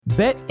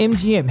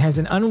BetMGM has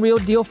an unreal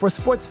deal for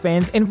sports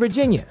fans in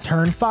Virginia.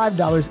 Turn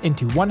 $5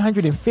 into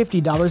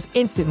 $150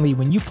 instantly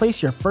when you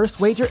place your first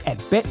wager at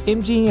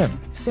BetMGM.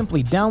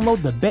 Simply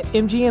download the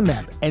BetMGM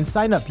app and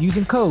sign up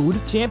using code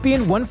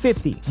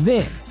Champion150.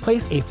 Then,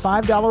 place a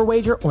 $5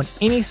 wager on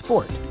any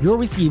sport. You'll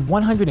receive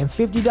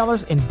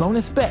 $150 in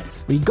bonus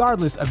bets,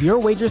 regardless of your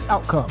wager's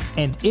outcome.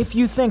 And if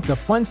you think the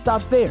fun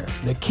stops there,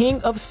 the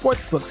King of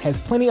Sportsbooks has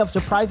plenty of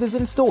surprises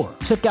in store.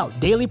 Check out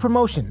daily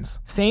promotions,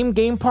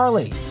 same-game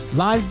parlays,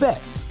 live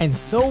bets, and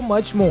so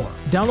much more.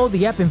 Download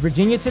the app in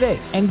Virginia today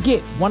and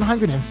get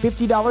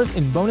 $150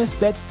 in bonus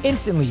bets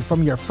instantly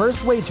from your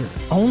first wager.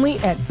 Only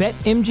at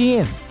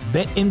BetMGM.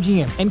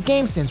 BetMGM and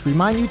GameSense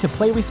remind you to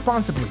play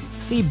responsibly.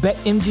 See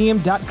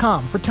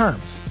BetMGM.com for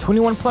terms.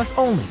 21 plus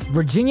only.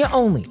 Virginia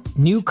only.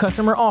 New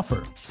customer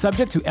offer.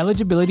 Subject to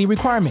eligibility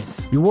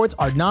requirements. Rewards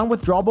are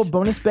non-withdrawable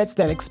bonus bets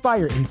that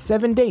expire in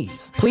 7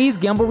 days. Please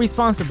gamble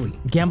responsibly.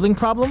 Gambling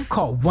problem?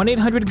 Call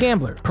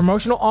 1-800-GAMBLER.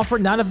 Promotional offer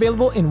not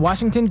available in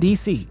Washington,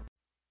 D.C.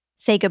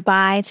 Say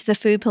goodbye to the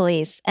food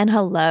police and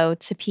hello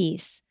to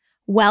peace.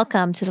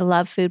 Welcome to the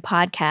Love Food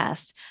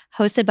Podcast,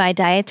 hosted by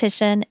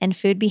dietitian and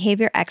food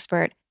behavior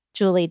expert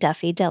Julie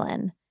Duffy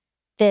Dillon.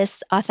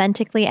 This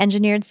authentically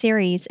engineered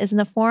series is in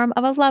the form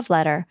of a love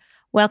letter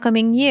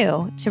welcoming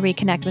you to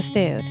reconnect with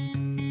food.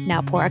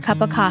 Now pour a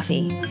cup of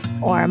coffee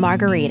or a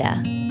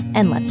margarita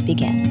and let's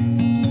begin.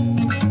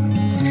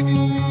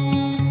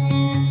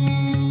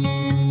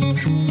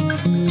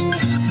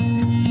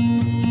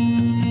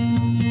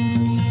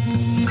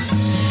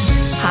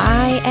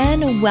 Hi,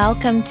 and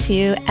welcome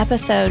to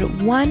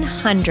episode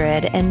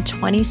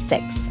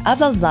 126 of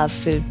the Love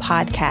Food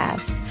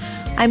Podcast.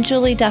 I'm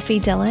Julie Duffy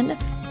Dillon,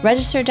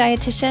 registered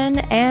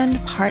dietitian and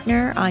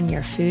partner on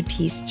your food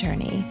peace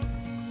journey.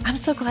 I'm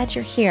so glad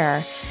you're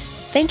here.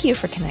 Thank you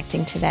for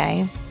connecting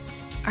today.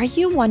 Are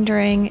you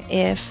wondering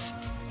if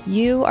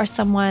you are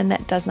someone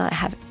that does not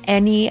have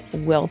any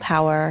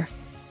willpower?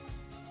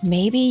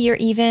 Maybe you're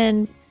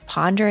even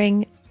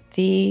pondering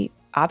the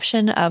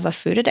option of a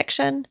food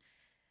addiction?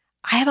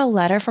 I have a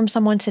letter from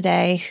someone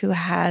today who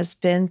has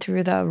been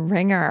through the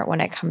ringer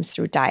when it comes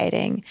through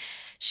dieting.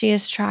 She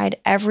has tried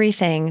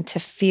everything to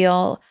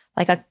feel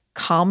like a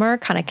calmer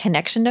kind of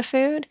connection to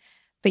food,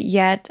 but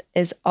yet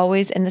is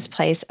always in this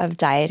place of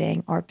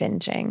dieting or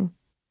binging.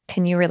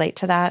 Can you relate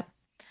to that?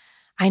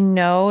 I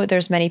know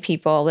there's many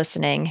people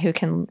listening who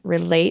can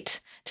relate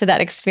to that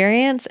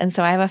experience, and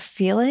so I have a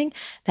feeling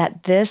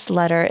that this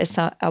letter is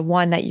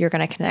one that you're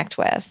going to connect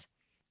with.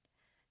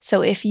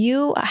 So if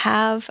you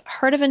have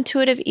heard of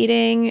intuitive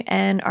eating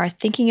and are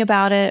thinking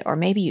about it, or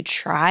maybe you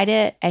tried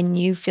it and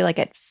you feel like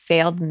it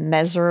failed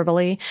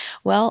miserably,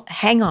 well,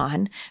 hang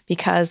on,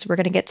 because we're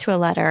going to get to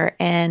a letter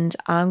and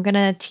I'm going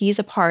to tease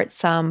apart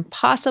some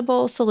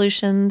possible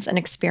solutions and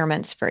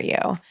experiments for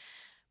you.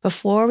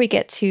 Before we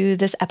get to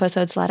this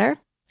episode's letter,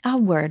 a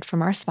word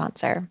from our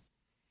sponsor.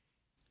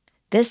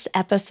 This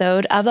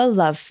episode of the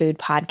Love Food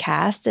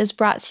Podcast is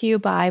brought to you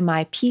by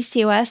my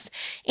PCOS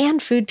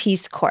and Food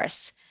Peace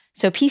course.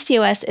 So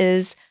PCOS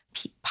is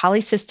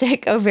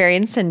polycystic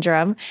ovarian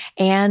syndrome,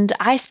 and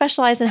I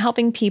specialize in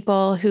helping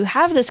people who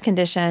have this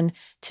condition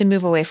to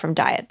move away from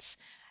diets.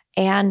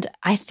 And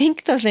I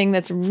think the thing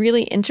that's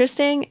really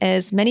interesting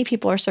is many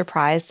people are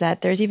surprised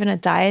that there's even a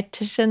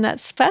dietitian that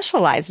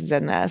specializes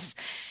in this.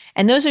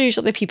 And those are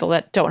usually the people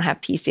that don't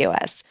have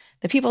PCOS.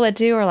 The people that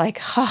do are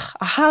like, oh,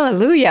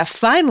 hallelujah,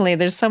 finally,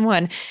 there's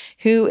someone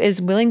who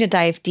is willing to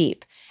dive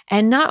deep.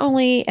 And not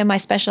only am I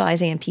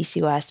specializing in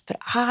PCOS, but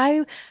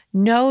I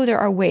know there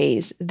are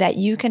ways that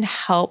you can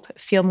help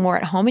feel more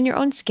at home in your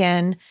own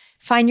skin,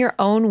 find your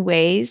own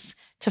ways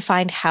to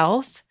find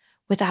health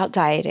without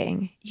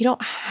dieting. You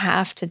don't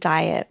have to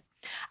diet.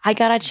 I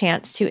got a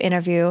chance to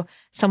interview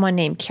someone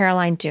named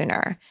Caroline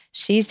Dooner.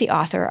 She's the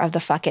author of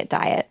The Fuck It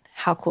Diet.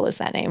 How cool is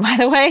that name, by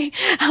the way?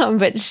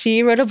 But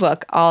she wrote a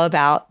book all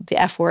about the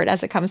F word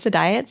as it comes to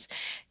diets.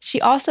 She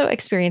also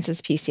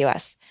experiences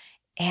PCOS.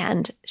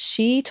 And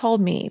she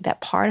told me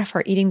that part of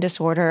her eating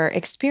disorder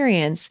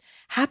experience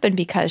happened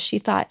because she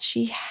thought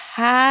she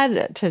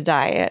had to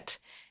diet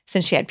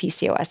since she had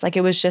PCOS. Like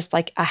it was just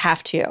like a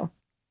have to.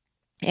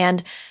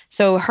 And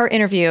so her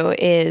interview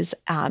is,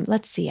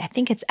 let's see, I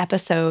think it's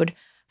episode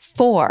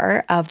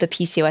 4 of the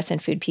PCOS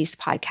and Food Peace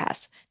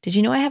podcast. Did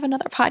you know I have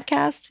another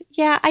podcast?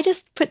 Yeah, I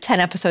just put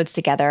 10 episodes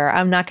together.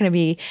 I'm not going to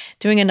be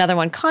doing another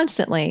one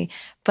constantly,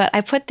 but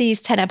I put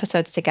these 10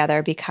 episodes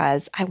together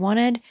because I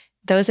wanted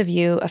those of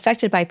you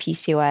affected by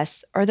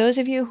PCOS, or those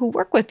of you who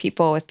work with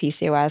people with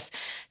PCOS,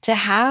 to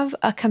have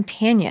a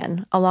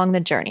companion along the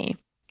journey.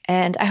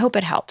 And I hope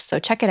it helps. So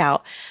check it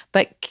out.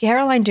 But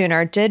Caroline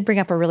Dooner did bring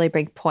up a really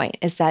big point,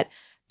 is that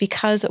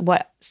because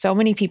what so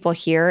many people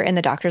hear in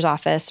the doctor's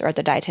office or at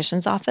the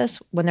dietitian's office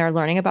when they're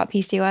learning about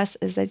PCOS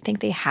is they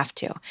think they have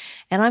to.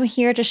 And I'm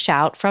here to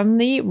shout from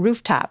the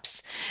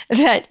rooftops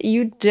that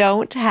you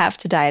don't have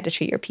to diet to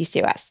treat your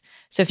PCOS.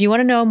 So if you want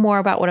to know more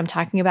about what I'm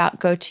talking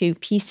about, go to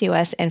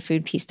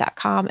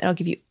PCOSandFoodPeace.com. It'll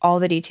give you all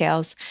the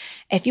details.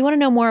 If you want to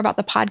know more about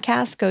the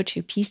podcast, go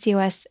to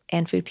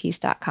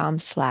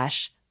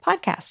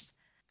PCOSandFoodPeace.com/podcast.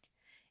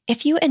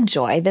 If you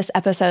enjoy this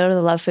episode of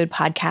the Love Food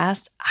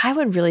Podcast, I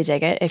would really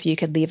dig it if you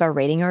could leave a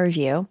rating or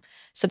review,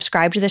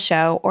 subscribe to the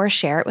show, or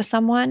share it with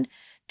someone.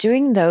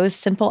 Doing those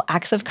simple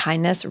acts of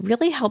kindness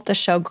really help the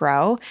show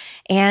grow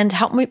and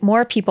help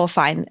more people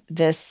find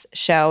this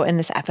show and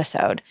this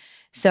episode.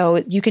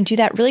 So you can do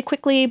that really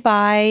quickly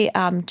by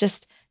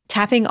just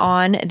tapping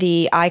on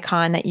the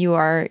icon that you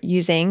are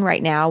using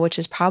right now, which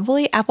is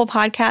probably Apple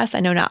Podcasts.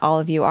 I know not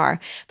all of you are,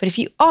 but if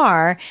you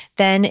are,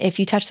 then if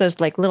you touch those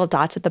like little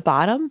dots at the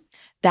bottom,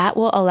 that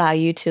will allow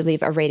you to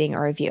leave a rating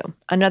or review.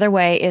 Another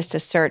way is to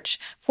search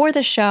for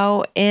the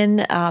show in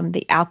the in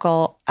the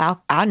Apple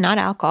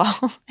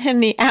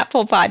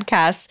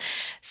Podcasts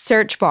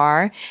search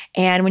bar.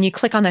 And when you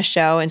click on the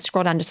show and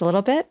scroll down just a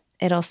little bit,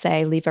 it'll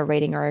say leave a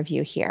rating or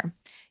review here.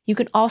 You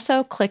can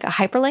also click a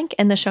hyperlink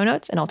in the show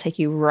notes and it'll take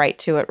you right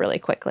to it really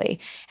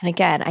quickly. And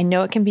again, I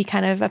know it can be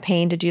kind of a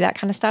pain to do that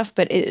kind of stuff,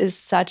 but it is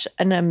such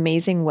an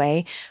amazing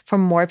way for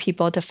more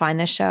people to find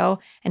the show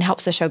and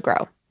helps the show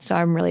grow. So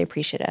I'm really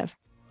appreciative.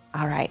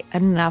 All right,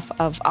 enough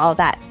of all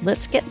that.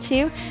 Let's get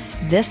to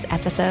this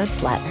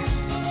episode's letter.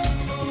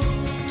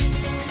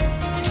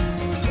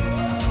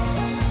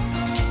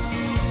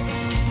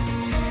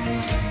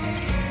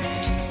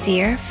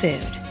 Dear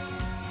Food,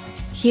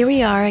 here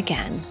we are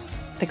again,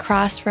 the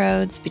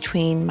crossroads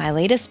between my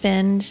latest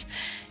binge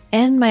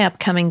and my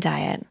upcoming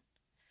diet.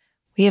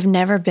 We have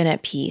never been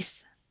at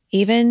peace,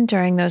 even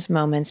during those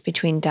moments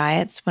between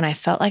diets when I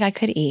felt like I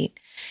could eat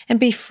and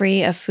be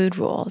free of food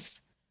rules.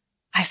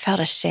 I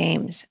felt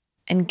ashamed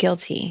and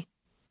guilty.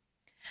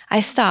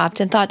 I stopped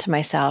and thought to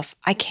myself,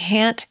 I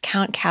can't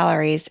count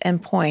calories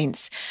and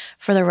points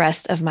for the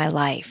rest of my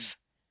life.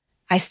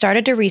 I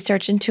started to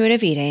research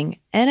intuitive eating,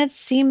 and it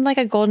seemed like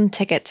a golden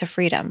ticket to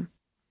freedom.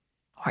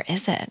 Or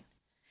is it?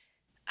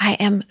 I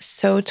am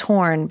so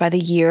torn by the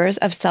years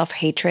of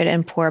self-hatred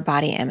and poor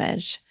body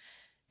image,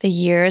 the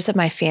years of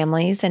my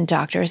families and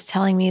doctors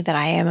telling me that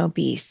I am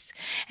obese,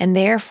 and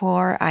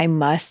therefore I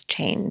must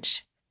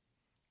change.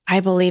 I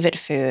believe it,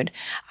 food.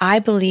 I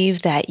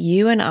believe that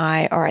you and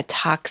I are a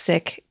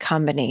toxic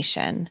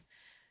combination.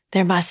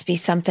 There must be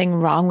something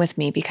wrong with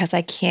me because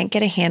I can't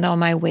get a handle on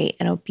my weight,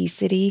 and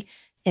obesity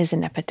is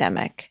an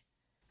epidemic.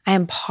 I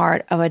am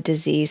part of a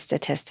disease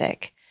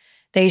statistic.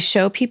 They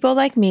show people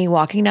like me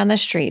walking down the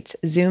streets,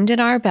 zoomed in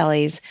our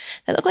bellies,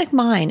 that look like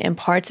mine in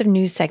parts of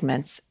news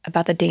segments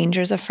about the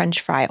dangers of French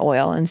fry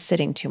oil and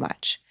sitting too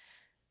much.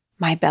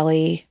 My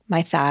belly,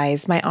 my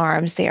thighs, my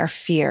arms, they are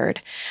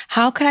feared.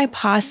 How could I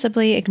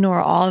possibly ignore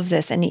all of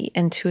this and eat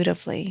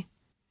intuitively?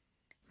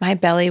 My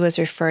belly was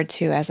referred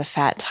to as a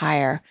fat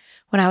tire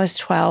when I was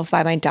 12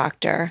 by my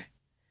doctor.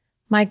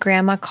 My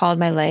grandma called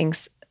my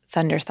legs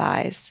thunder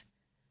thighs.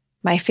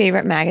 My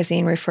favorite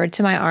magazine referred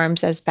to my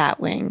arms as bat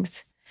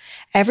wings.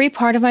 Every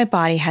part of my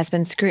body has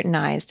been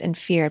scrutinized and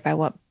feared by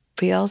what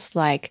feels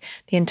like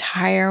the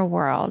entire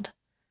world.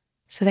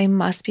 So they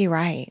must be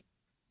right.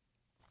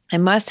 I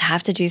must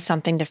have to do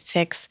something to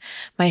fix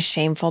my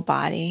shameful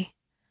body.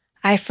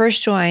 I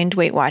first joined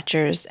Weight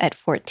Watchers at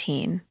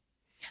 14.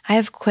 I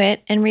have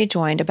quit and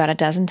rejoined about a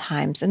dozen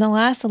times in the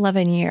last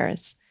 11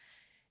 years.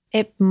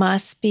 It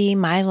must be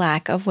my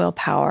lack of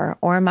willpower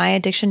or my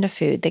addiction to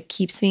food that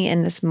keeps me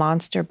in this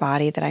monster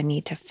body that I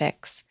need to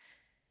fix.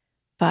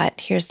 But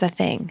here's the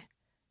thing.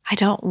 I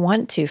don't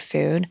want to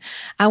food.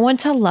 I want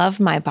to love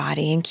my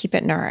body and keep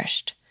it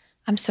nourished.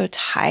 I'm so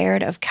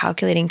tired of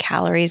calculating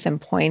calories and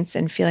points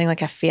and feeling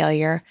like a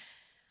failure.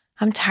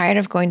 I'm tired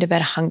of going to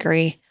bed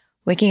hungry,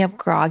 waking up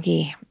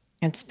groggy,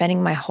 and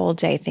spending my whole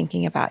day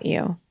thinking about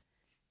you.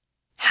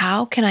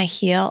 How can I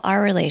heal our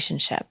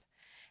relationship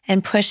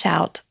and push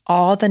out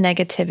all the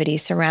negativity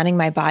surrounding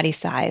my body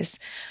size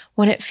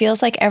when it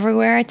feels like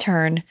everywhere I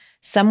turn,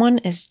 someone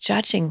is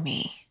judging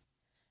me?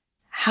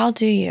 How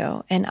do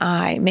you and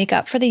I make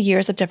up for the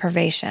years of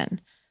deprivation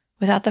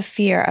without the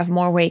fear of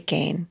more weight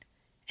gain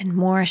and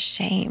more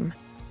shame?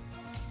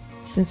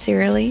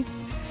 Sincerely,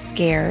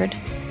 scared,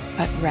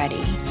 but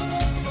ready.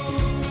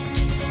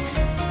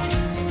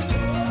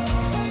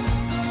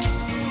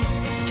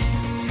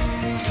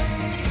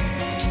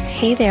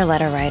 Hey there,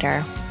 letter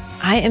writer.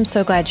 I am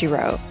so glad you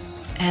wrote,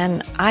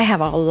 and I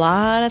have a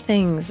lot of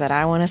things that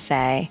I want to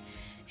say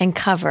and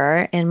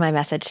cover in my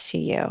message to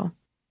you.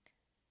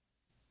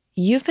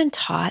 You've been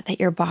taught that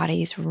your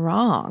body's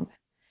wrong.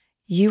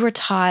 You were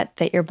taught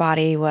that your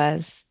body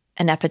was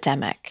an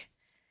epidemic,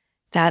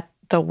 that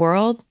the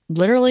world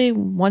literally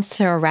wants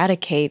to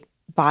eradicate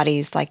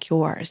bodies like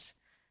yours.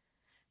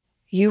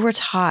 You were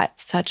taught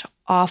such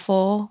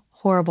awful,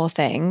 horrible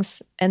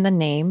things in the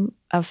name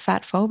of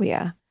fat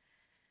phobia.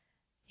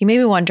 You may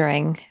be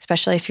wondering,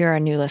 especially if you're a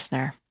new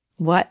listener,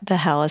 what the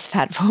hell is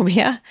fat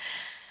phobia?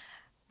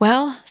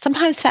 Well,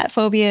 sometimes fat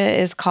phobia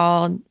is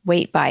called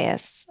weight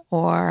bias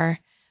or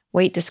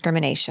weight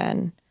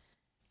discrimination.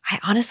 I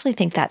honestly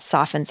think that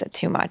softens it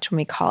too much when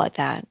we call it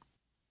that.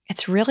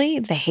 It's really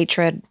the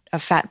hatred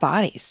of fat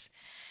bodies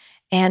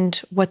and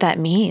what that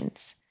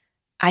means.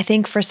 I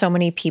think for so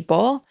many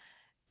people,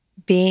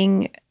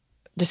 being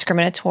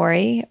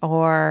discriminatory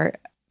or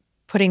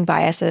putting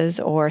biases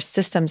or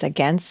systems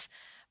against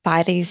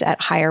by these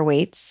at higher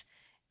weights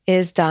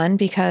is done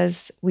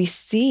because we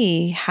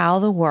see how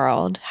the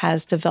world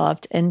has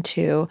developed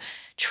into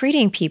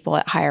treating people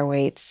at higher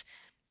weights,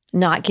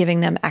 not giving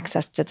them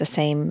access to the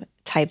same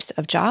types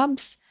of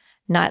jobs,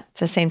 not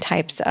the same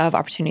types of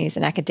opportunities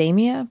in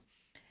academia,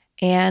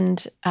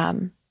 and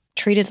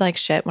treated like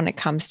shit when it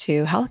comes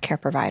to healthcare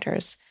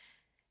providers.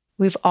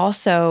 We've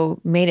also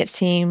made it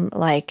seem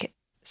like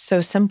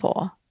so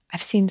simple.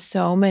 I've seen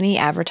so many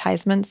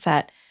advertisements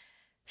that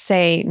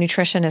say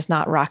nutrition is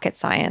not rocket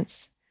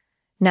science.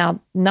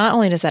 Now, not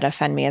only does that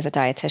offend me as a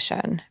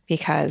dietitian,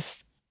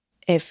 because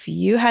if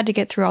you had to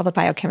get through all the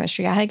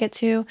biochemistry I had to get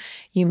to,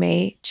 you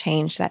may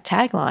change that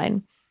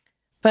tagline.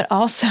 But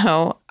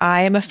also,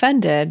 I am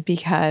offended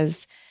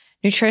because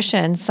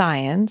nutrition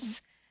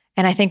science,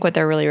 and I think what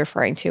they're really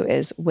referring to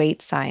is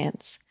weight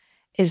science,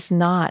 is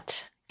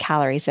not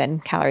calories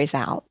in, calories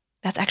out.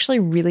 That's actually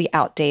really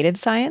outdated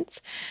science,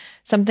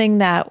 something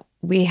that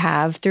we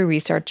have through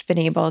research been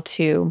able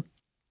to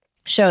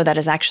show that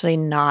is actually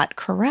not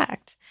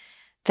correct.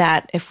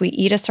 That if we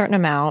eat a certain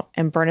amount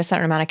and burn a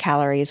certain amount of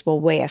calories, we'll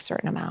weigh a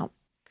certain amount.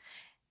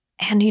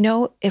 And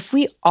if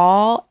we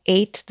all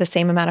ate the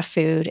same amount of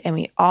food and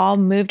we all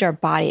moved our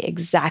body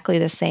exactly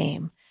the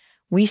same,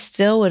 we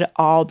still would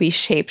all be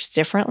shaped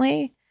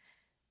differently.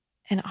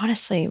 And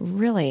honestly,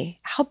 really,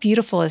 how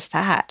beautiful is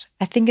that?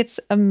 I think it's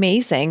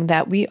amazing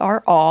that we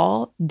are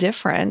all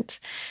different.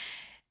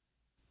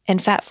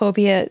 And fat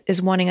phobia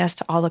is wanting us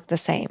to all look the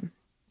same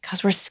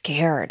because we're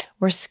scared.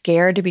 We're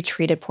scared to be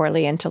treated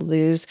poorly and to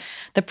lose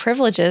the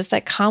privileges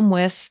that come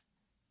with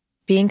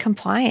being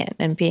compliant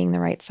and being the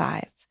right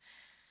size.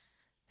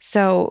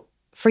 So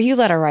for you,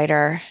 letter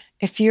writer,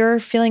 if you're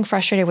feeling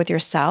frustrated with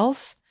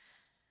yourself,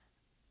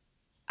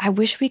 I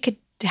wish we could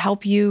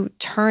help you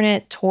turn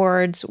it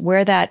towards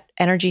where that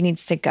energy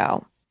needs to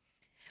go.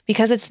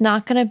 Because it's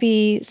not going to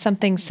be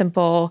something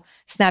simple,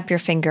 snap your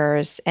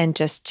fingers and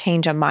just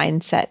change a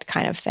mindset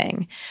kind of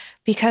thing.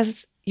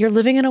 Because you're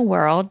living in a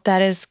world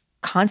that is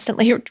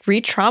constantly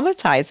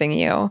re-traumatizing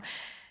you.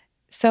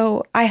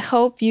 So I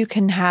hope you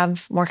can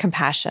have more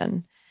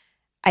compassion.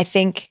 I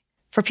think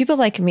for people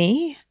like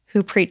me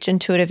who preach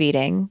intuitive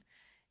eating,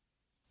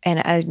 and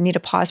I need to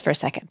pause for a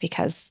second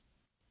because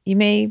you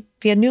may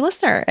be a new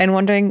listener and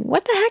wondering,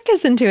 what the heck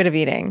is intuitive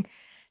eating?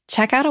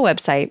 Check out a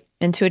website,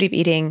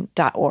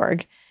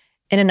 intuitiveeating.org.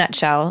 In a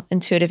nutshell,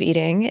 intuitive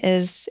eating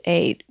is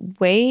a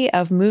way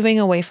of moving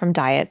away from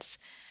diets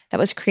that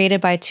was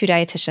created by two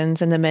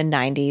dietitians in the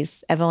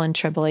mid-90s, Evelyn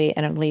Tribole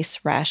and Elise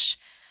Resch.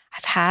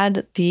 I've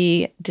had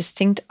the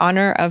distinct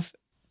honor of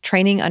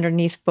training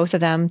underneath both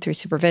of them through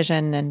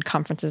supervision and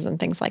conferences and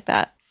things like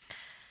that.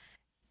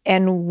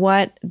 And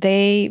what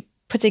they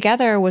put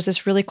together was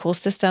this really cool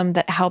system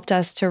that helped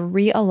us to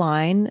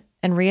realign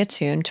and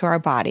reattune to our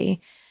body,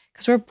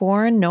 because we're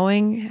born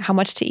knowing how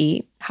much to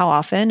eat, how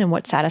often, and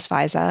what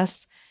satisfies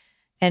us,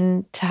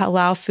 and to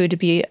allow food to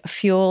be a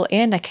fuel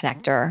and a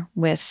connector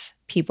with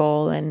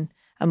people and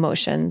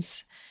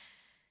emotions.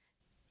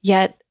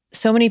 Yet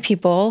so many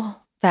people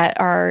that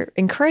are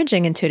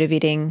encouraging intuitive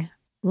eating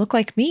look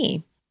like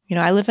me.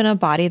 I live in a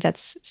body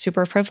that's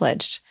super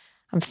privileged.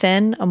 I'm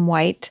thin, I'm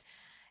white,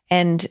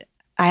 and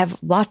I have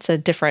lots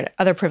of different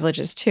other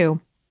privileges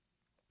too.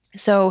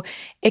 So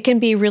it can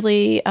be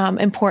really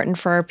important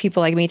for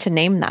people like me to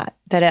name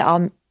that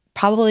I'm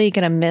probably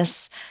going to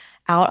miss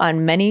out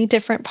on many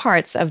different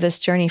parts of this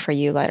journey for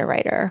you, letter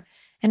writer.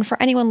 And for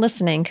anyone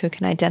listening who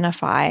can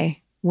identify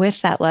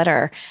with that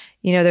letter,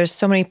 there's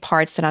so many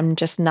parts that I'm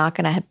just not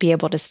going to be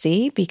able to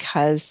see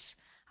because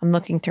I'm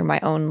looking through my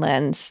own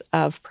lens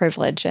of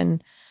privilege.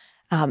 And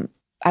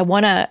I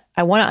want to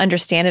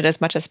understand it as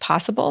much as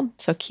possible.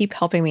 So keep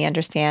helping me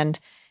understand.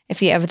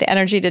 If you have the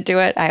energy to do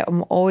it, I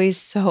am always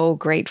so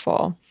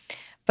grateful.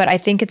 But I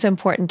think it's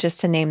important just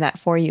to name that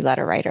for you,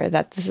 letter writer,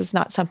 that this is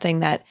not something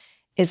that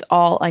is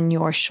all on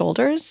your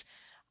shoulders.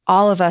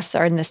 All of us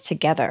are in this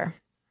together.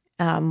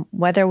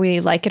 Whether we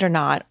like it or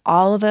not,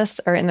 all of us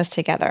are in this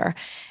together.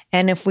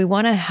 And if we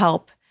want to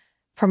help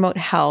promote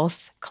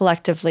health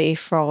collectively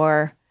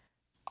for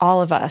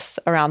all of us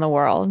around the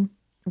world,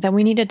 then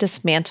we need to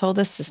dismantle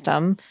the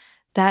system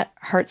that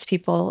hurts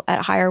people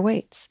at higher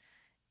weights.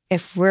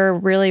 If we're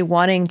really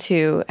wanting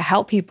to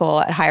help people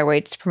at higher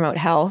weights promote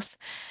health,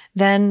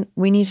 then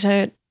we need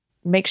to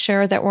make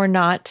sure that we're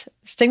not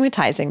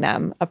stigmatizing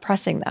them,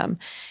 oppressing them.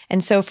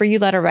 And so for you,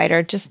 letter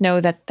writer, just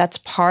know that that's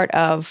part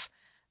of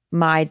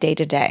my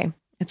day-to-day.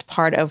 It's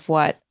part of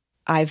what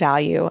I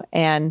value.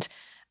 And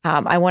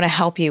I want to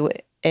help you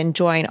and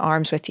join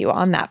arms with you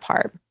on that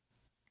part.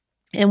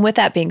 And with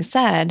that being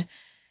said,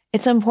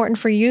 it's important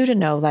for you to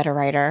know, letter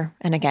writer,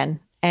 and again,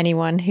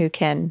 anyone who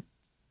can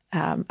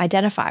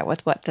identify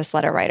with what this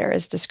letter writer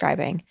is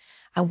describing.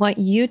 I want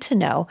you to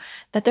know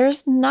that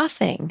there's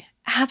nothing,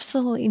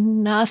 absolutely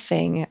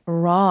nothing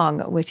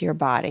wrong with your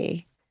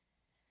body.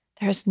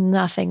 There's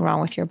nothing wrong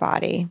with your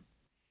body.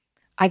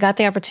 I got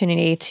the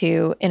opportunity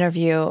to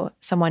interview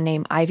someone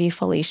named Ivy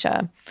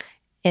Felicia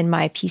in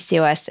my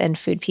PCOS and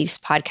Food Peace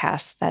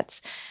podcast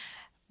that's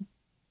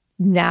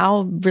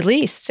now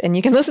released, and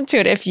you can listen to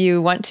it if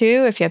you want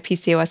to, if you have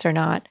PCOS or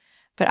not.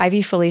 But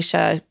Ivy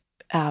Felicia,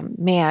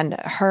 man,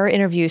 her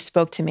interview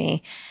spoke to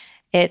me.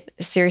 It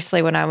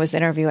seriously, when I was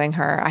interviewing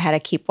her, I had to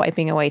keep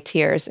wiping away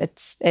tears.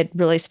 It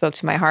really spoke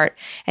to my heart.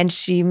 And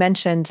she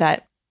mentioned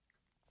that,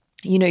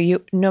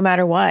 you, no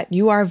matter what,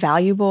 you are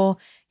valuable,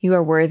 you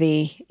are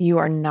worthy, you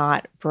are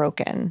not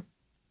broken.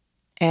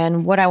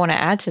 And what I want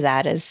to add to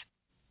that is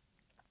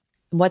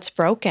what's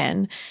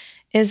broken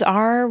is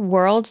our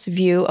world's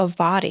view of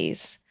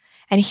bodies.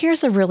 And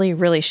here's the really,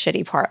 really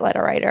shitty part,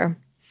 letter writer.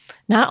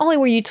 Not only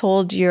were you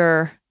told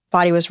your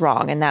body was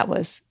wrong and that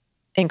was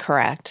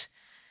incorrect,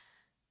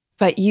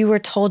 but you were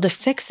told to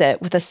fix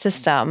it with a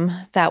system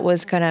that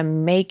was going to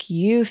make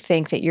you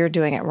think that you're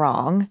doing it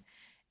wrong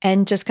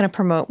and just going to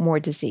promote more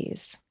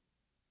disease.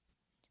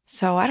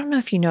 So I don't know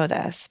if you know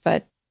this,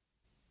 but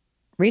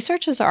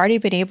research has already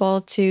been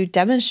able to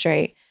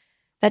demonstrate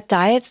that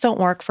diets don't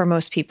work for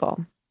most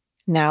people.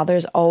 Now,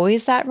 there's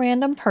always that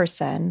random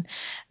person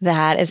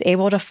that is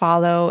able to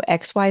follow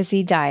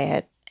XYZ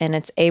diet and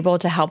it's able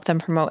to help them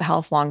promote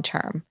health long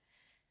term.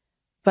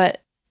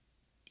 But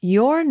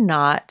you're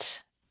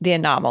not the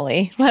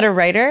anomaly, letter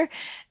writer.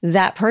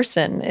 That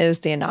person is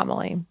the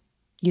anomaly.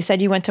 You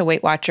said you went to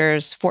Weight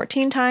Watchers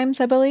 14 times,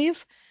 I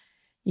believe.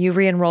 You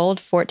re-enrolled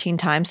 14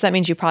 times. So that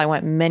means you probably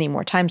went many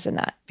more times than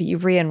that. But you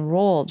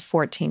re-enrolled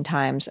 14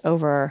 times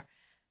over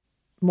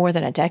more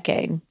than a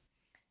decade.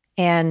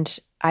 And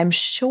I'm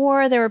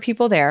sure there were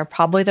people there,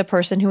 probably the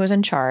person who was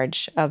in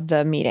charge of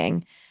the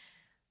meeting,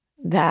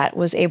 that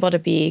was able to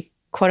be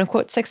quote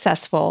unquote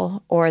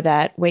successful, or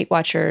that Weight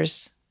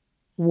Watchers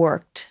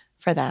worked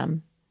for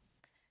them.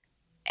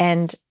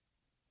 And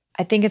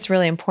I think it's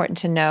really important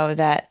to know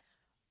that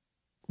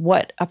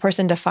what a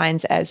person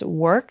defines as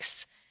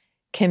works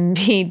can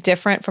be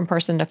different from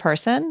person to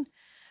person.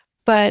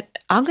 But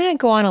I'm going to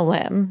go on a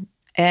limb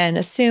and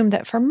assume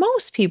that for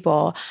most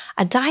people,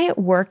 a diet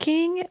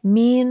working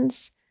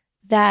means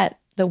that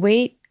the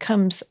weight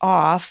comes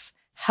off,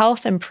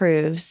 health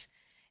improves,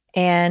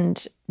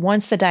 and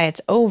once the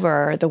diet's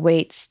over, the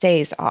weight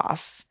stays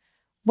off,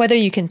 whether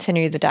you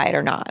continue the diet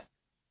or not.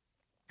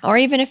 Or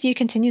even if you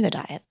continue the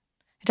diet,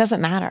 it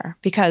doesn't matter,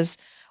 because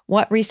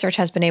what research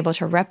has been able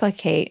to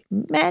replicate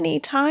many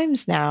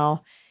times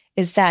now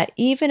is that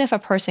even if a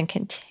person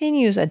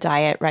continues a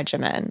diet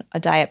regimen, a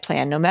diet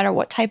plan, no matter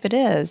what type it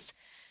is,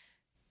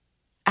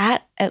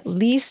 at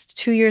least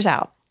 2 years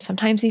out,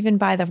 sometimes even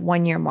by the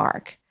 1 year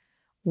mark,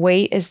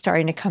 weight is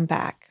starting to come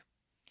back.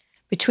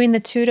 Between the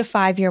 2 to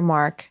 5 year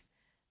mark,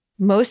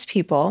 most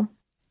people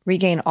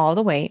regain all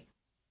the weight,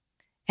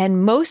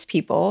 and most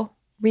people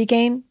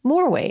regain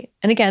more weight.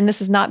 And again, this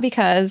is not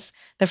because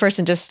the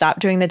person just stopped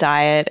doing the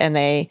diet and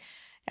they,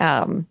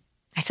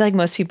 I feel like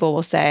most people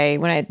will say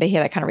when they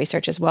hear that kind of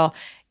research as well,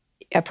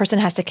 a person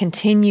has to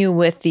continue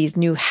with these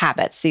new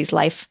habits, these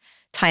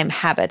lifetime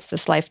habits,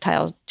 this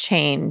lifestyle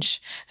change,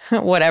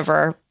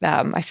 whatever.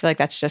 I feel like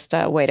that's just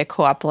a way to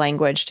co-opt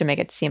language to make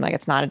it seem like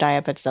it's not a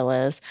diet, but still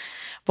is.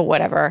 But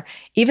whatever.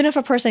 Even if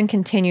a person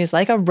continues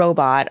like a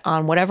robot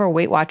on whatever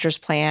Weight Watchers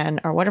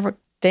plan or whatever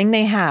thing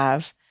they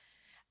have,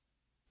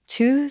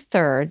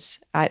 2/3,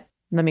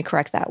 let me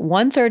correct that,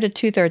 1/3 to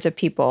 2/3 of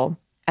people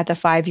at the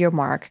 5 year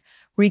mark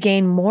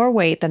regain more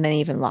weight than they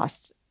even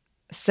lost.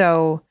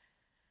 So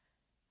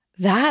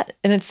that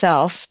in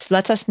itself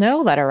lets us know,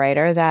 letter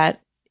writer,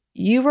 that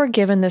you were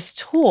given this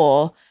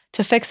tool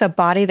to fix a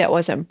body that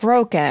wasn't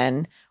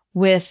broken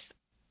with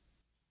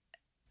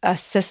a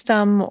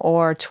system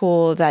or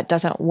tool that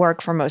doesn't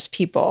work for most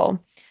people,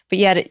 but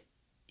yet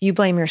you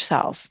blame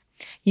yourself.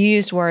 You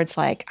used words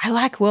like, I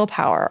lack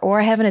willpower, or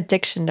I have an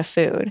addiction to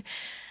food.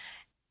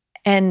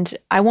 And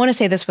I want to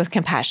say this with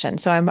compassion.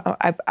 So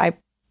I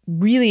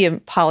really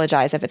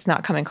apologize if it's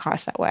not coming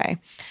across that way.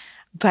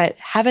 But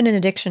having an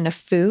addiction to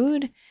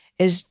food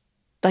is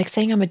like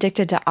saying I'm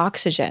addicted to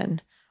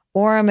oxygen,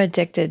 or I'm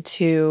addicted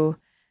to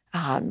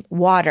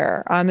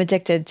water, or I'm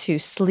addicted to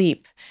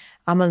sleep,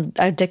 I'm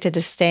addicted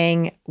to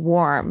staying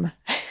warm.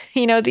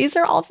 These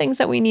are all things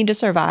that we need to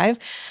survive.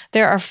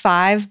 There are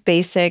 5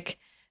 basic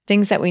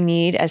things that we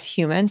need as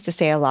humans to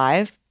stay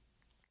alive.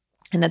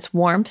 And that's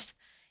warmth,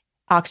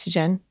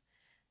 oxygen.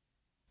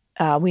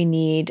 We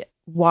need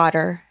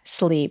water,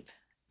 sleep,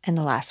 and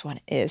the last one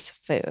is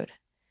food.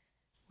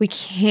 We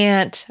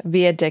can't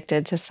be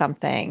addicted to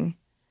something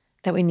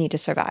that we need to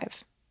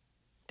survive.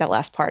 That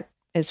last part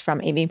is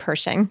from Amy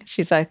Pershing.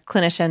 She's a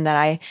clinician that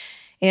I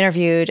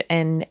interviewed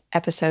in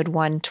episode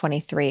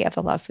 123 of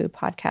the Love Food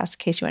podcast, in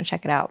case you want to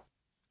check it out.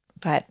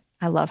 But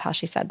I love how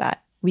she said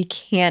that. We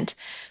can't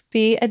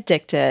be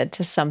addicted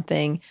to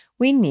something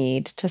we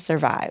need to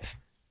survive.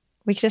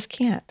 We just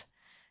can't.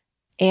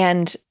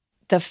 And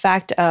the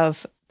fact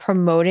of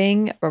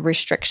promoting a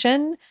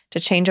restriction to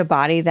change a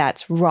body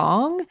that's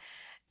wrong,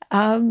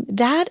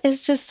 that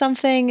is just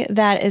something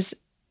that is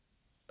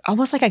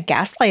almost like a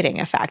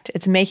gaslighting effect.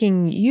 It's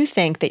making you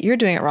think that you're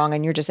doing it wrong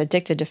and you're just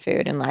addicted to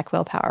food and lack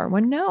willpower.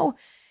 When no,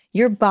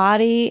 your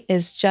body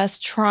is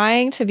just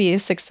trying to be a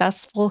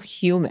successful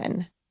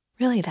human.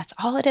 Really, that's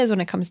all it is when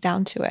it comes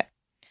down to it.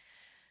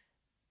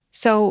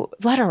 So,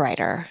 letter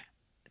writer,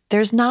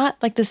 there's not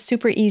like this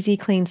super easy,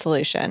 clean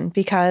solution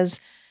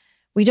because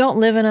we don't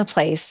live in a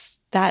place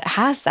that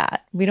has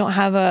that. We don't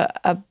have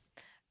a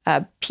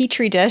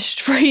petri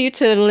dish for you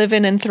to live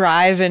in and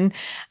thrive. And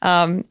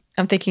I'm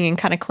thinking in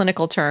kind of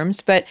clinical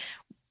terms, but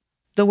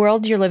the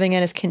world you're living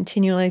in is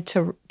continuing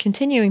to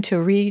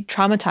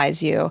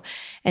re-traumatize you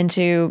and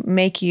to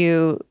make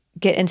you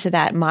get into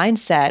that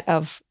mindset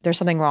of there's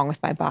something wrong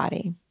with my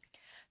body.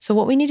 So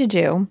what we need to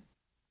do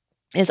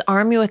is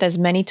arm you with as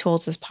many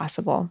tools as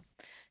possible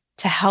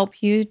to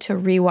help you to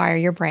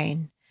rewire your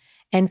brain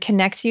and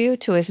connect you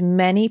to as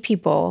many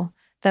people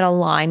that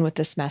align with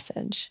this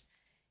message.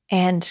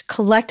 And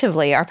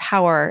collectively, our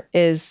power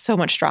is so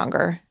much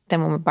stronger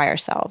than when we're by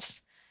ourselves.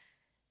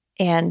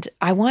 And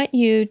I want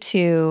you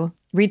to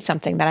read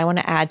something that I want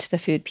to add to the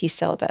Food Peace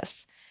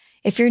Syllabus.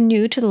 If you're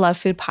new to the Love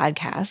Food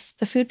podcast,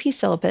 the Food Peace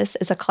Syllabus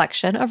is a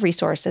collection of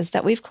resources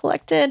that we've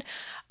collected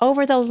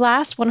over the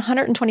last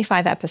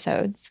 125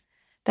 episodes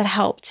that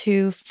help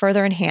to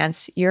further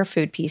enhance your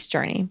food peace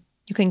journey.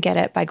 You can get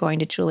it by going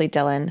to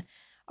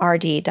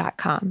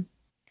juliedillonrd.com.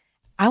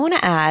 I want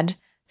to add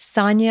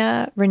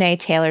Sonia Renee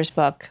Taylor's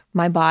book,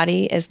 My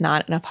Body is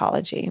Not an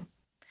Apology.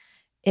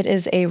 It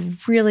is a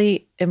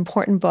really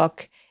important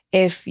book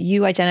if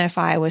you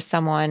identify with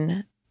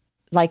someone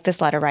like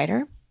this letter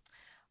writer,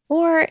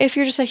 or if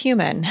you're just a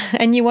human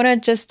and you want to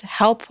just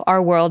help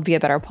our world be a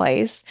better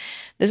place.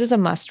 This is a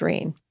must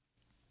read.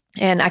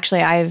 And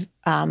actually, I've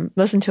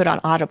listened to it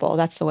on Audible.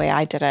 That's the way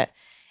I did it.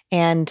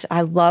 And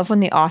I love when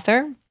the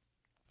author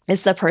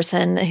is the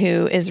person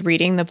who is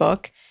reading the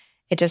book.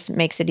 It just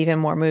makes it even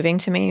more moving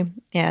to me.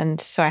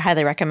 And so I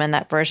highly recommend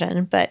that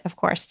version. But of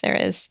course, there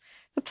is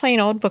the plain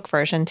old book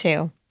version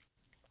too.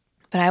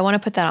 But I want to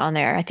put that on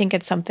there. I think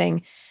it's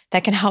something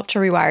that can help to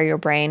rewire your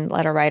brain,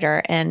 letter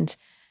writer. And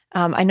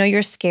I know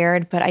you're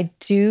scared, but I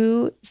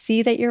do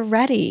see that you're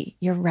ready.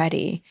 You're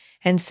ready.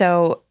 And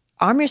so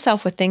arm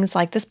yourself with things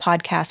like this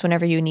podcast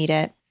whenever you need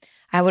it.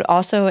 I would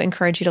also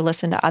encourage you to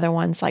listen to other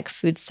ones like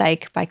Food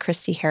Psych by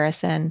Christy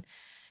Harrison.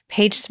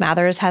 Paige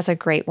Smathers has a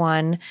great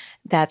one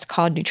that's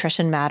called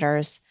Nutrition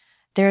Matters.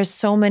 There's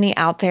so many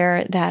out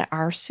there that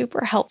are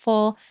super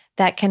helpful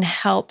that can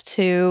help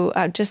to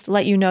just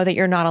let you know that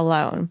you're not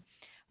alone.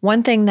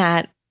 One thing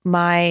that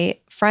my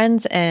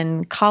friends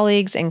and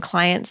colleagues and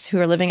clients who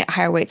are living at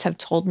higher weights have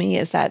told me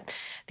is that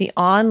the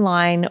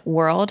online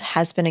world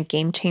has been a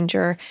game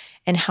changer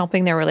in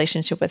helping their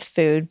relationship with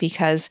food,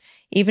 because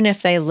even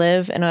if they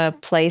live in a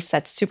place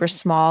that's super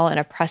small and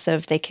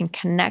oppressive, they can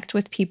connect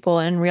with people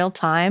in real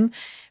time,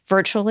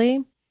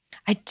 virtually.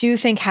 I do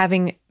think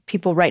having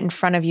people right in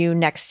front of you,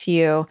 next to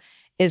you,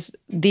 is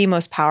the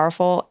most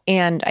powerful.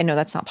 And I know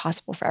that's not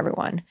possible for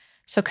everyone.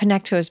 So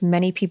connect to as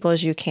many people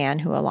as you can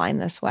who align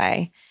this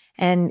way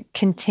and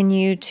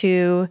continue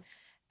to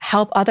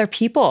help other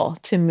people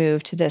to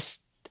move to this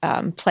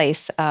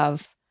place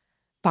of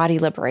body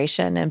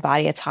liberation and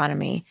body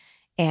autonomy.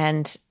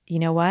 And you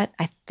know what?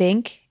 I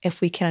think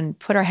if we can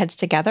put our heads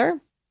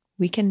together,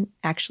 we can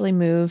actually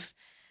move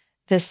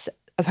this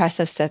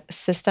oppressive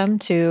system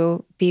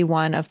to be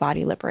one of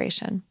body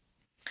liberation.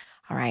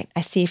 All right.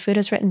 I see food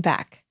is written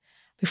back.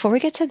 Before we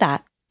get to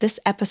that, this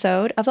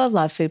episode of the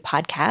Love Food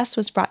podcast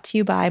was brought to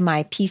you by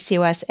my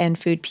PCOS and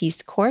Food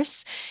Peace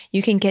course.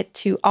 You can get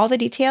to all the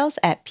details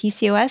at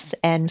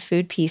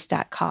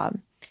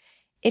PCOSandFoodPeace.com.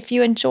 If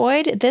you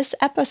enjoyed this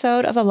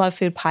episode of the Love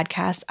Food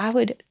podcast, I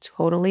would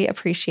totally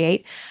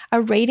appreciate a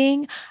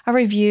rating, a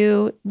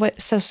review,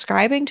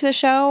 subscribing to the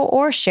show,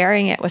 or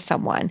sharing it with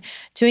someone.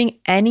 Doing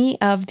any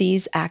of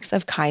these acts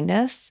of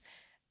kindness,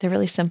 they're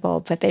really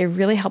simple, but they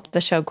really help the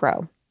show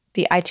grow.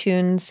 The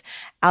iTunes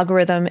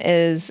algorithm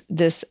is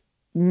this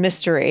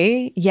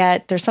mystery,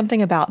 yet there's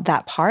something about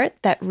that part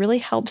that really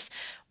helps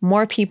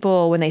more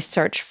people when they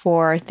search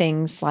for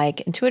things like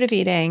intuitive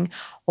eating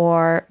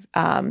or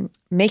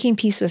making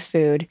peace with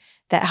food,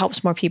 that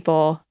helps more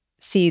people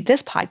see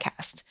this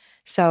podcast.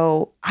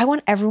 So I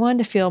want everyone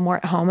to feel more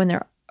at home in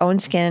their own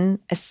skin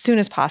as soon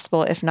as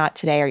possible, if not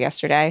today or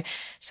yesterday.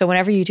 So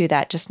whenever you do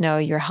that, just know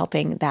you're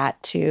helping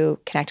that to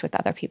connect with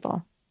other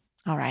people.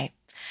 All right,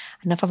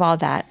 enough of all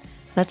that.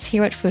 Let's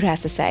hear what food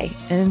has to say.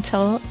 And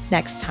until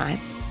next time,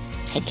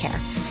 take care.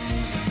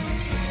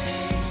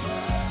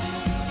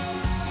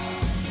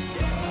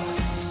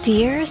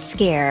 Dear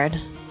scared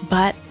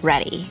but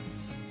ready,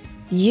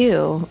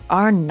 you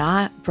are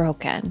not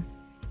broken.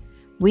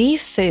 We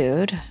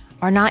food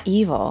are not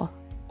evil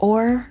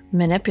or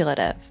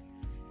manipulative.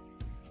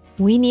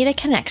 We need a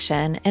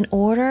connection in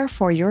order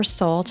for your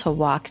soul to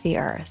walk the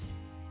earth.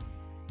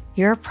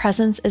 Your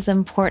presence is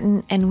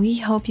important, and we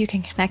hope you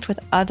can connect with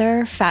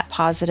other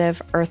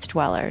fat-positive earth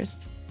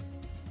dwellers.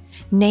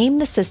 Name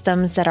the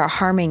systems that are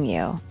harming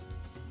you.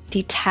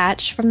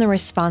 Detach from the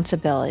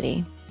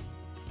responsibility.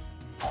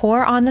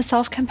 Pour on the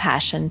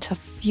self-compassion to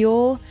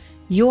fuel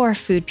your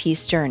food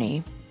peace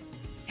journey.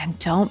 And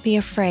don't be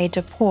afraid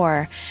to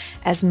pour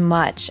as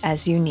much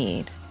as you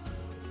need.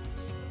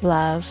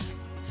 Love,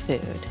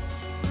 food.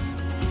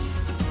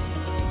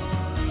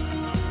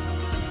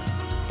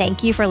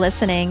 Thank you for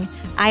listening.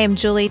 I am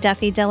Julie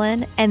Duffy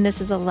Dillon, and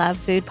this is a Love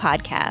Food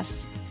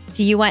podcast.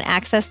 Do you want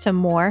access to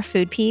more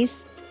food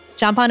peace?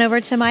 Jump on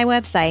over to my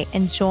website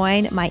and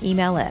join my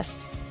email list.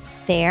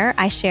 There,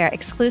 I share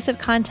exclusive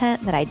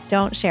content that I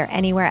don't share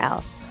anywhere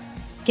else.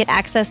 Get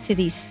access to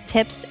these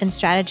tips and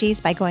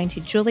strategies by going to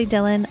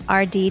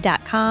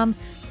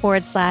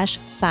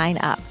juliedillonrd.com/sign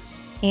up.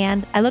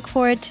 And I look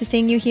forward to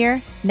seeing you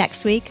here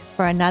next week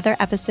for another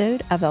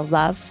episode of the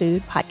Love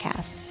Food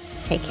Podcast.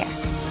 Take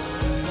care.